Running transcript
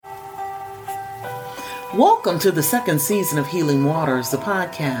Welcome to the second season of Healing Waters, the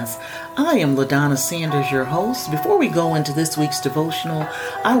podcast. I am LaDonna Sanders, your host. Before we go into this week's devotional,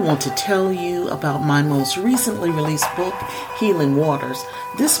 I want to tell you about my most recently released book, Healing Waters.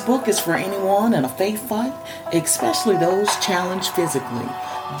 This book is for anyone in a faith fight, especially those challenged physically.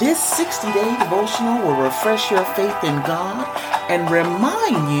 This 60-day devotional will refresh your faith in God and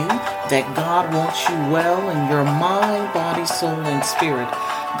remind you that God wants you well in your mind, body, soul, and spirit.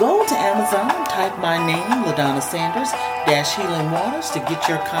 Go to Amazon, type my name, LaDonna Sanders, Healing Waters to get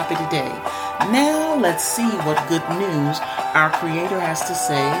your copy today. Now let's see what good news our Creator has to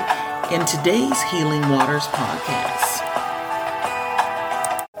say in today's Healing Waters podcast.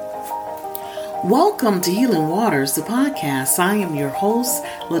 Welcome to Healing Waters, the podcast. I am your host,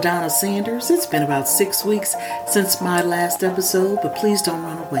 LaDonna Sanders. It's been about 6 weeks since my last episode, but please don't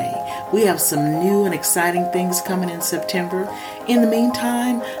run away. We have some new and exciting things coming in September. In the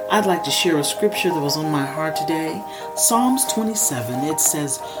meantime, I'd like to share a scripture that was on my heart today. Psalms 27, it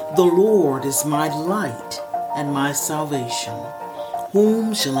says, "The Lord is my light and my salvation.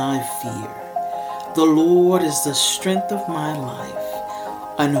 Whom shall I fear? The Lord is the strength of my life.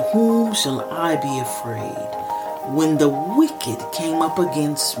 And whom shall I be afraid? When the wicked came up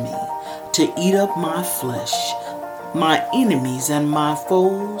against me to eat up my flesh, my enemies and my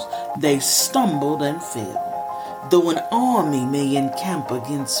foes, they stumbled and fell. Though an army may encamp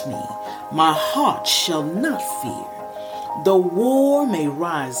against me, my heart shall not fear. Though war may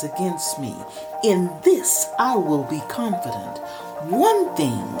rise against me, in this I will be confident. One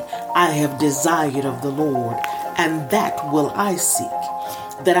thing I have desired of the Lord, and that will I seek,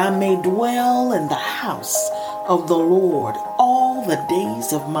 that I may dwell in the house of the Lord all the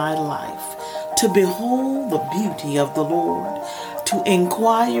days of my life, to behold the beauty of the Lord, to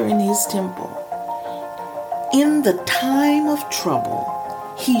inquire in his temple. In the time of trouble,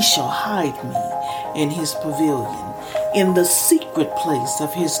 he shall hide me in his pavilion. In the secret place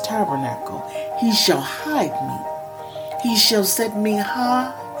of his tabernacle, he shall hide me. He shall set me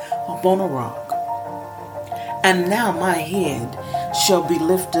high upon a rock. And now my head shall be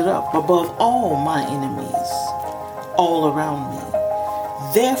lifted up above all my enemies all around me.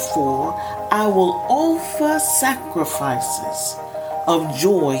 Therefore, I will offer sacrifices of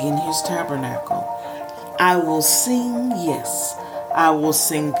joy in his tabernacle. I will sing, yes, I will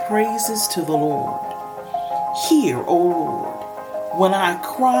sing praises to the Lord. Hear, O Lord, when I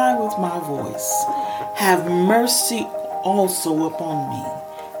cry with my voice. Have mercy also upon me,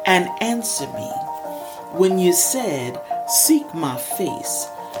 and answer me. When you said, seek my face,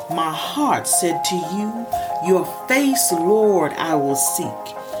 my heart said to you, your face, Lord, I will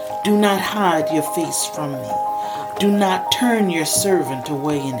seek. Do not hide your face from me. Do not turn your servant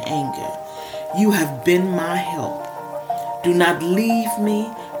away in anger. You have been my help. Do not leave me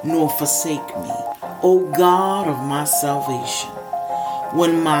nor forsake me, O God of my salvation.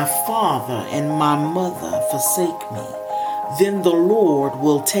 When my father and my mother forsake me, then the Lord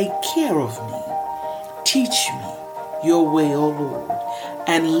will take care of me. Teach me your way, O Lord,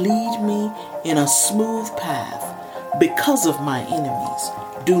 and lead me in a smooth path because of my enemies.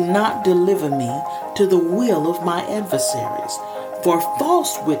 Do not deliver me to the will of my adversaries, for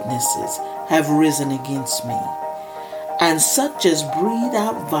false witnesses have risen against me, and such as breathe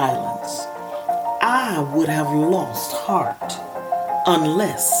out violence. I would have lost heart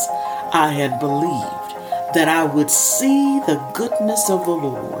unless I had believed that I would see the goodness of the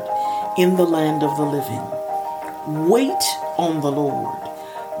Lord in the land of the living. Wait on the Lord.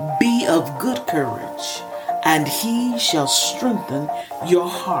 Be of good courage, and he shall strengthen your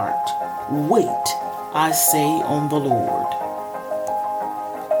heart. Wait, I say, on the Lord.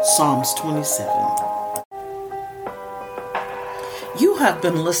 Psalms 27. You have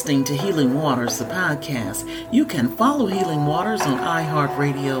been listening to Healing Waters, the podcast. You can follow Healing Waters on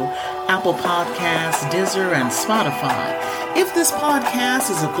iHeartRadio, Apple Podcasts, Deezer, and Spotify. If this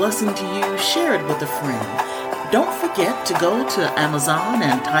podcast is a blessing to you, share it with a friend. Don't forget to go to Amazon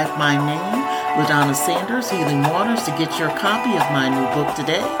and type my name, LaDonna Sanders, Healing Waters, to get your copy of my new book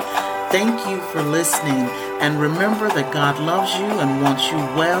today. Thank you for listening, and remember that God loves you and wants you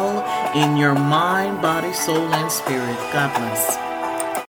well in your mind, body, soul, and spirit. God bless.